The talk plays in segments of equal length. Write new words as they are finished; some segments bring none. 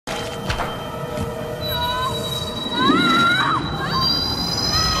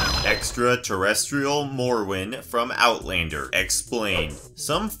Extra-terrestrial Moorwen from Outlander, explained.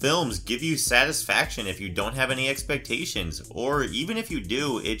 Some films give you satisfaction if you don't have any expectations, or even if you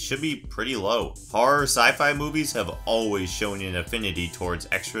do, it should be pretty low. Horror sci-fi movies have always shown an affinity towards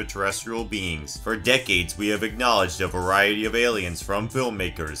extraterrestrial beings. For decades, we have acknowledged a variety of aliens from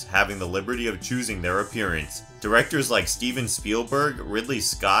filmmakers, having the liberty of choosing their appearance. Directors like Steven Spielberg, Ridley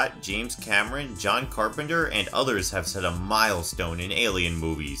Scott, James Cameron, John Carpenter, and others have set a milestone in alien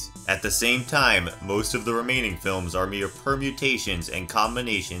movies. At the same time, most of the remaining films are mere permutations and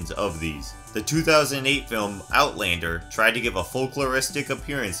combinations of these. The 2008 film Outlander tried to give a folkloristic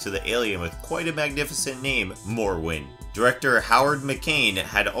appearance to the alien with quite a magnificent name, Moorwen. Director Howard McCain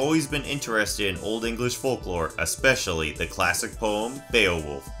had always been interested in Old English folklore, especially the classic poem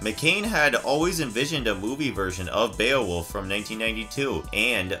Beowulf. McCain had always envisioned a movie version of Beowulf from 1992,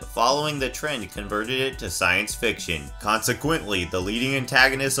 and following the trend converted it to science fiction. Consequently, the leading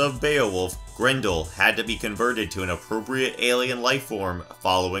antagonist of Beowulf, Grendel, had to be converted to an appropriate alien life form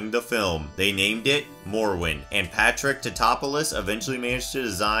following the film. They named it Moorwen, and Patrick Tatopoulos eventually managed to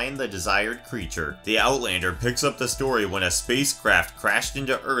design the desired creature. The Outlander picks up the story when a spacecraft crashed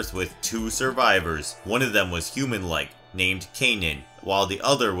into Earth with two survivors. One of them was human-like, named Kanan, while the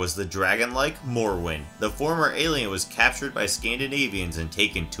other was the dragon-like Moorwen. The former alien was captured by Scandinavians and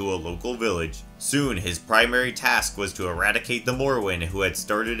taken to a local village. Soon, his primary task was to eradicate the Moorwen who had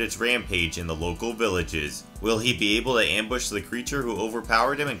started its rampage in the local villages. Will he be able to ambush the creature who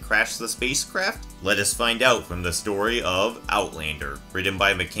overpowered him and crashed the spacecraft? Let us find out from the story of Outlander, written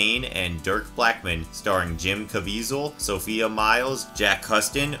by McCain and Dirk Blackman, starring Jim Caviezel, Sophia Myles, Jack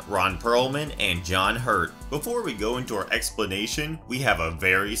Huston, Ron Perlman, and John Hurt. Before we go into our explanation, we have a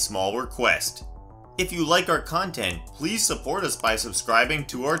very small request. If you like our content, please support us by subscribing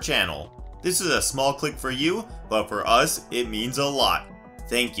to our channel. This is a small click for you, but for us, it means a lot.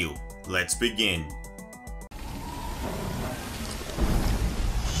 Thank you. Let's begin.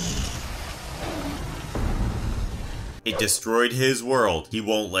 It destroyed his world. He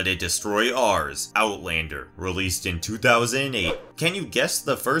won't let it destroy ours. Outlander, released in 2008. Can you guess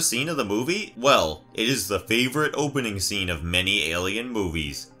the first scene of the movie? Well, it is the favorite opening scene of many alien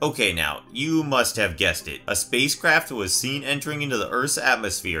movies. Okay now, you must have guessed it. A spacecraft was seen entering into the Earth's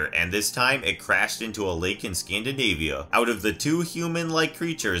atmosphere, and this time it crashed into a lake in Scandinavia. Out of the two human-like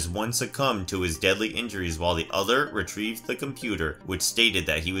creatures, one succumbed to his deadly injuries while the other retrieved the computer, which stated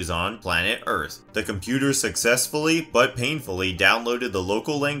that he was on planet Earth. The computer successfully, but painfully, downloaded the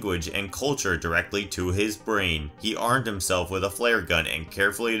local language and culture directly to his brain. He armed himself with a flare gun and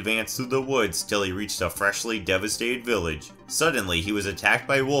carefully advanced through the woods till he reached a freshly devastated village. Suddenly, he was attacked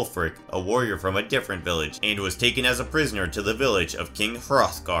by Wulfric, a warrior from a different village, and was taken as a prisoner to the village of King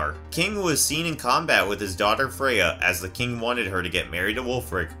Hrothgar. King was seen in combat with his daughter Freya, as the king wanted her to get married to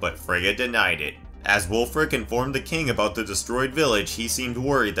Wulfric, but Freya denied it. As Wulfric informed the king about the destroyed village, he seemed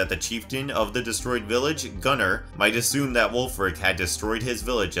worried that the chieftain of the destroyed village, Gunnar, might assume that Wulfric had destroyed his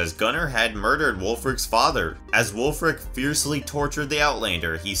village, as Gunnar had murdered Wulfric's father. As Wulfric fiercely tortured the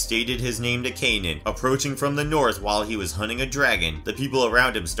Outlander, he stated his name to Kanan, approaching from the north while he was hunting a dragon. The people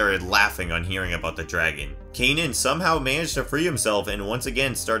around him started laughing on hearing about the dragon. Kanan somehow managed to free himself and once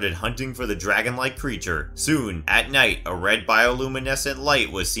again started hunting for the dragon-like creature. Soon, at night, a red bioluminescent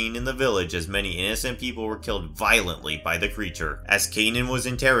light was seen in the village as many innocent people were killed violently by the creature. As Kanan was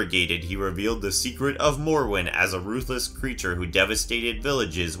interrogated, he revealed the secret of Moorwen as a ruthless creature who devastated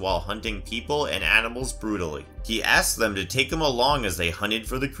villages while hunting people and animals brutally. He asked them to take him along as they hunted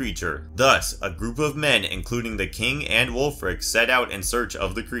for the creature. Thus, a group of men, including the king and Wulfric, set out in search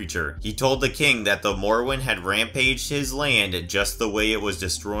of the creature. He told the king that the Moorwen had rampaged his land just the way it was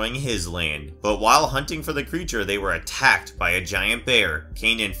destroying his land. But while hunting for the creature, they were attacked by a giant bear.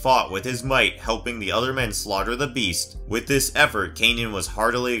 Kanan fought with his might, helping the other men slaughter the beast. With this effort, Kanan was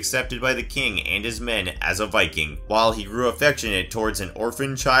heartily accepted by the king and his men as a Viking, while he grew affectionate towards an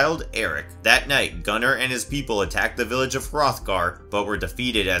orphan child, Eric. That night, Gunnar and his people attacked the village of Hrothgar, but were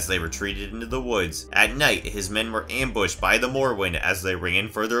defeated as they retreated into the woods. At night, his men were ambushed by the Moorwen as they ran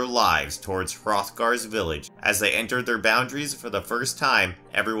for their lives towards Hrothgar's village. As they entered their boundaries for the first time,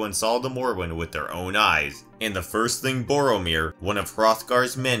 everyone saw the Moorwen with their own eyes. And the first thing Boromir, one of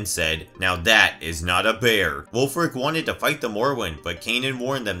Hrothgar's men, said, "Now that is not a bear." Wulfric wanted to fight the Moorwen, but Kanan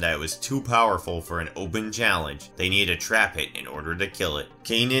warned them that it was too powerful for an open challenge. They needed to trap it in order to kill it.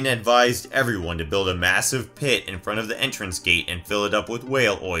 Kanan advised everyone to build a massive pit in front of the entrance gate and fill it up with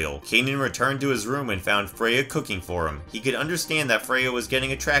whale oil. Kanan returned to his room and found Freya cooking for him. He could understand that Freya was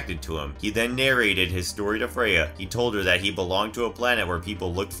getting attracted to him. He then narrated his story to Freya. He told her that he belonged to a planet where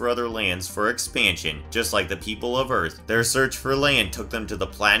people looked for other lands for expansion, just like the people of Earth. Their search for land took them to the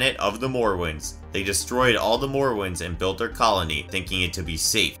planet of the Moorwens. They destroyed all the Moorwens and built their colony, thinking it to be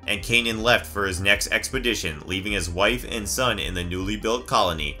safe, and Kanan left for his next expedition, leaving his wife and son in the newly built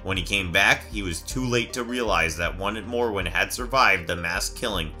colony. When he came back, he was too late to realize that one Moorwen had survived the mass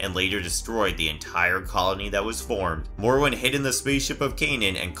killing and later destroyed the entire colony that was formed. Moorwen hid in the spaceship of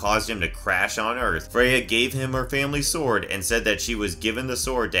Kanan and caused him to crash on Earth. Freya gave him her family sword and said that she was given the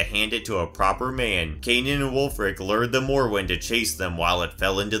sword to hand it to a proper man. Kanan and Wulfric lured the Moorwen to chase them while it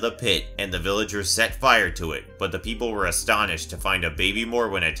fell into the pit, and the villagers set fire to it, but the people were astonished to find a baby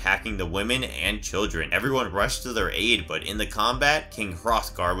Moorwen attacking the women and children. Everyone rushed to their aid, but in the combat, King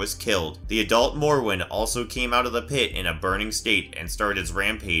Hrothgar was killed. The adult Moorwen also came out of the pit in a burning state and started his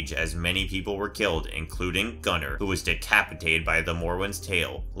rampage as many people were killed, including Gunnar, who was decapitated by the Moorwen's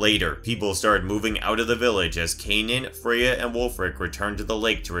tail. Later, people started moving out of the village as Kanan, Freya, and Wulfric returned to the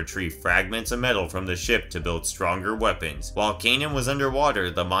lake to retrieve fragments of metal from the ship to build stronger weapons. While Kanan was underwater,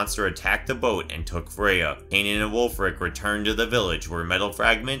 the monster attacked the boat and took Freya. Kanan and Wulfric returned to the village where metal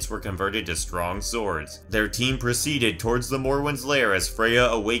fragments were converted to strong swords. Their team proceeded towards the Moorwen's lair as Freya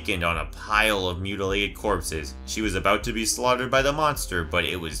awakened on a pile of mutilated corpses. She was about to be slaughtered by the monster, but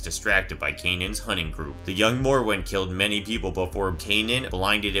it was distracted by Kanan's hunting group. The young Moorwen killed many people before Kanan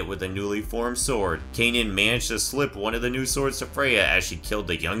blinded it with a newly formed sword. Kanan managed to slip one of the new swords to Freya as she killed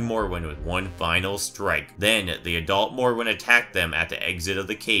the young Moorwen with one final strike. Then, the adult Moorwen attacked them at the exit of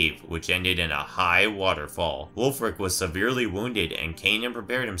the cave, which ended in a high waterfall. Wulfric was severely wounded and Kanan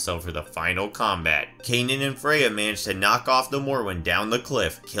prepared himself for the final combat. Kanan and Freya managed to knock off the Moorwen down the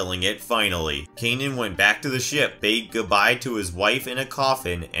cliff, killing it finally. Kanan went back to the ship, bade goodbye to his wife in a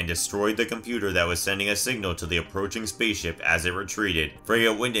coffin, and destroyed the computer that was sending a signal to the approaching spaceship as it retreated.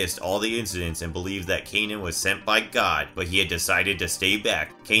 Freya witnessed all the incidents and believed that Kanan was sent by God, but he had decided to stay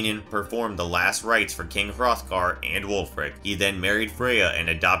back. Kanan performed the last rites for King Hrothgar and Wulfric. He then married Freya and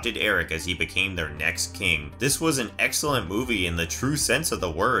adopted Eric as he became their next king. This was an excellent movie in the true sense of the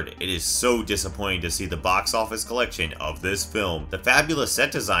word. It is so disappointing to see the box office collection of this film. The fabulous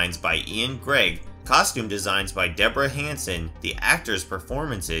set designs by Ian Gregg, costume designs by Deborah Hansen, the actors'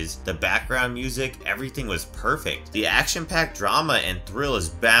 performances, the background music, everything was perfect. The action-packed drama and thrill is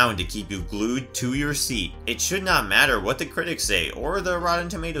bound to keep you glued to your seat. It should not matter what the critics say or the Rotten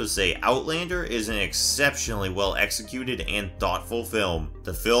Tomatoes say, Outlander is an exceptionally well executed and thoughtful film.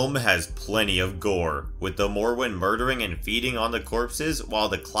 The film has plenty of gore, with the Moorwen murdering and feeding on the corpses, while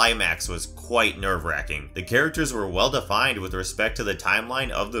the climax was quite nerve-wracking. The characters were well defined with respect to the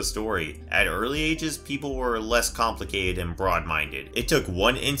timeline of the story. At early ages, people were less complicated and broad-minded. It took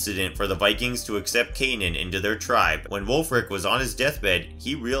one incident for the Vikings to accept Kanan into their tribe. When Wulfric was on his deathbed,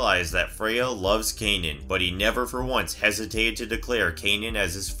 he realized that Freya loves Kanan, but he never for once hesitated to declare Kanan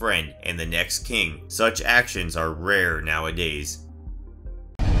as his friend and the next king. Such actions are rare nowadays.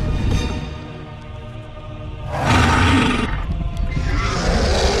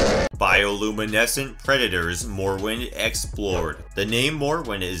 Bioluminescent predators Moorwen explored. The name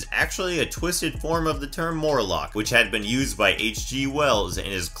Moorwen is actually a twisted form of the term Morlock, which had been used by H.G. Wells in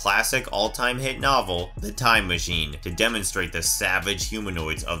his classic all-time hit novel, The Time Machine, to demonstrate the savage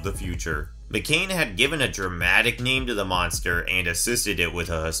humanoids of the future. McCain had given a dramatic name to the monster and assisted it with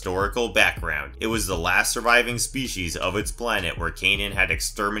a historical background. It was the last surviving species of its planet where Kanan had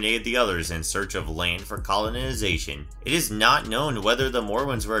exterminated the others in search of land for colonization. It is not known whether the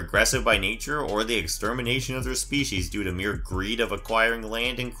Moorwens were aggressive by nature or the extermination of their species due to mere greed of acquiring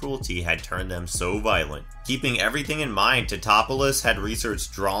land and cruelty had turned them so violent. Keeping everything in mind, Tatopoulos had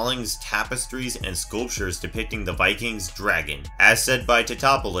researched drawings, tapestries, and sculptures depicting the Vikings' dragon. As said by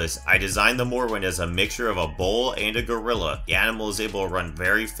Tatopoulos, I designed the Moorwen as a mixture of a bull and a gorilla. The animal is able to run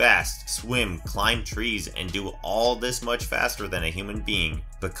very fast, swim, climb trees, and do all this much faster than a human being,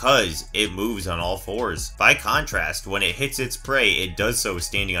 because it moves on all fours. By contrast, when it hits its prey, it does so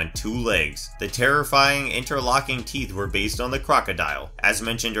standing on two legs. The terrifying interlocking teeth were based on the crocodile. As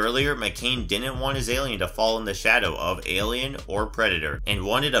mentioned earlier, McCain didn't want his alien to fall in the shadow of Alien or Predator, and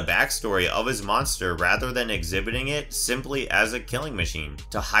wanted a backstory of his monster rather than exhibiting it simply as a killing machine.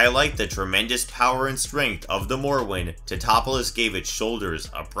 To highlight the tremendous power and strength of the Moorwen, Tatopoulos gave it shoulders,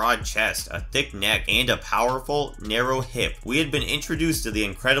 a broad chest, a thick neck, and a powerful, narrow hip. We had been introduced to the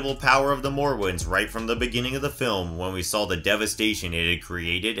incredible power of the Moorwens right from the beginning of the film when we saw the devastation it had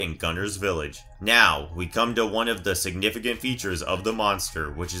created in Gunnar's village. Now, we come to one of the significant features of the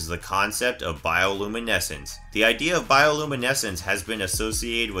monster, which is the concept of bioluminescence. The idea of bioluminescence has been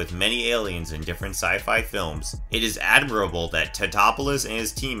associated with many aliens in different sci-fi films. It is admirable that Tatopoulos and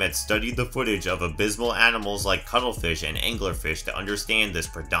his team had studied the footage of abysmal animals like cuttlefish and anglerfish to understand this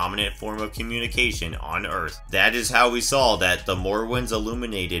predominant form of communication on Earth. That is how we saw that the Moorwens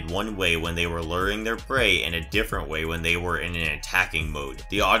illuminated one way when they were luring their prey and a different way when they were in an attacking mode.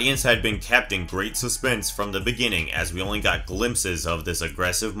 The audience had been kept in great suspense from the beginning as we only got glimpses of this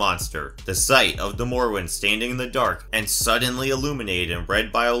aggressive monster. The sight of the Moorwen standing in the dark and suddenly illuminated in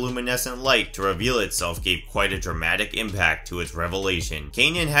red bioluminescent light to reveal itself gave quite a dramatic impact to its revelation.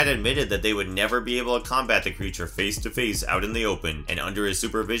 Kanan had admitted that they would never be able to combat the creature face to face out in the open, and under his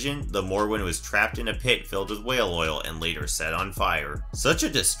supervision, the Moorwen was trapped in a pit filled with whale oil and later set on fire. Such a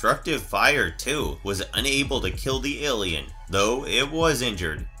destructive fire, too, was unable to kill the alien, though it was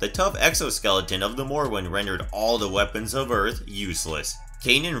injured. The tough exoskeleton of the Moorwen rendered all the weapons of Earth useless.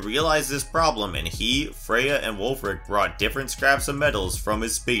 Kanan realized this problem, and he, Freya, and Wulfric brought different scraps of metals from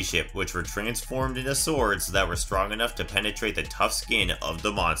his spaceship, which were transformed into swords that were strong enough to penetrate the tough skin of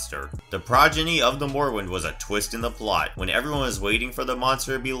the monster. The progeny of the Moorwen was a twist in the plot. When everyone was waiting for the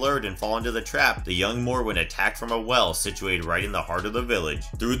monster to be lured and fall into the trap, the young Moorwen attacked from a well situated right in the heart of the village.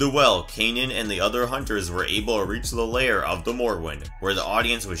 Through the well, Kanan and the other hunters were able to reach the lair of the Moorwen, where the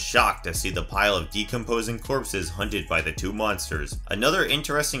audience was shocked to see the pile of decomposing corpses hunted by the two monsters. Another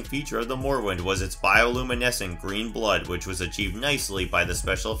interesting feature of the Moorwen was its bioluminescent green blood, which was achieved nicely by the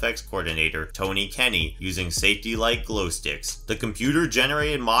special effects coordinator Tony Kenny using safety light glow sticks. The computer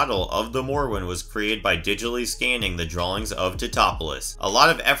generated model of the Moorwen was created by digitally scanning the drawings of Tatopoulos. A lot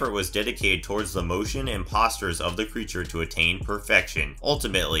of effort was dedicated towards the motion and postures of the creature to attain perfection.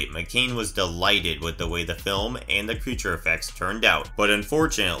 Ultimately, McCain was delighted with the way the film and the creature effects turned out, but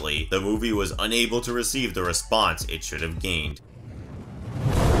unfortunately, the movie was unable to receive the response it should have gained.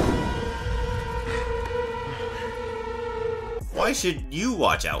 Why should you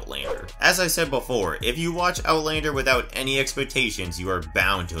watch Outlander? As I said before, if you watch Outlander without any expectations, you are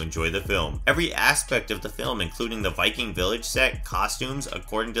bound to enjoy the film. Every aspect of the film, including the Viking village set, costumes,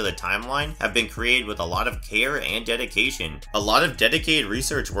 according to the timeline, have been created with a lot of care and dedication. A lot of dedicated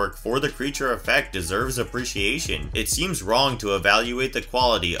research work for the creature effect deserves appreciation. It seems wrong to evaluate the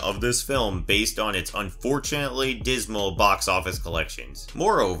quality of this film based on its unfortunately dismal box office collections.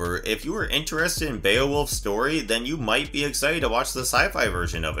 Moreover, if you are interested in Beowulf's story, then you might be excited to watch the sci-fi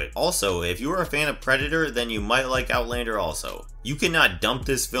version of it. Also, if you are a fan of Predator, then you might like Outlander also. You cannot dump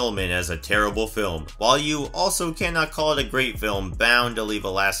this film in as a terrible film, while you also cannot call it a great film bound to leave a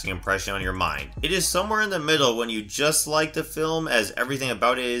lasting impression on your mind. It is somewhere in the middle when you just like the film as everything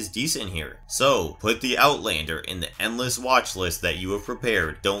about it is decent here. So, put the Outlander in the endless watch list that you have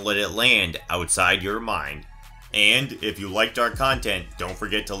prepared. Don't let it land outside your mind. And if you liked our content, don't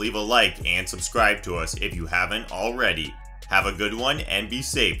forget to leave a like and subscribe to us if you haven't already. Have a good one and be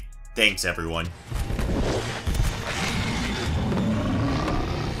safe. Thanks everyone.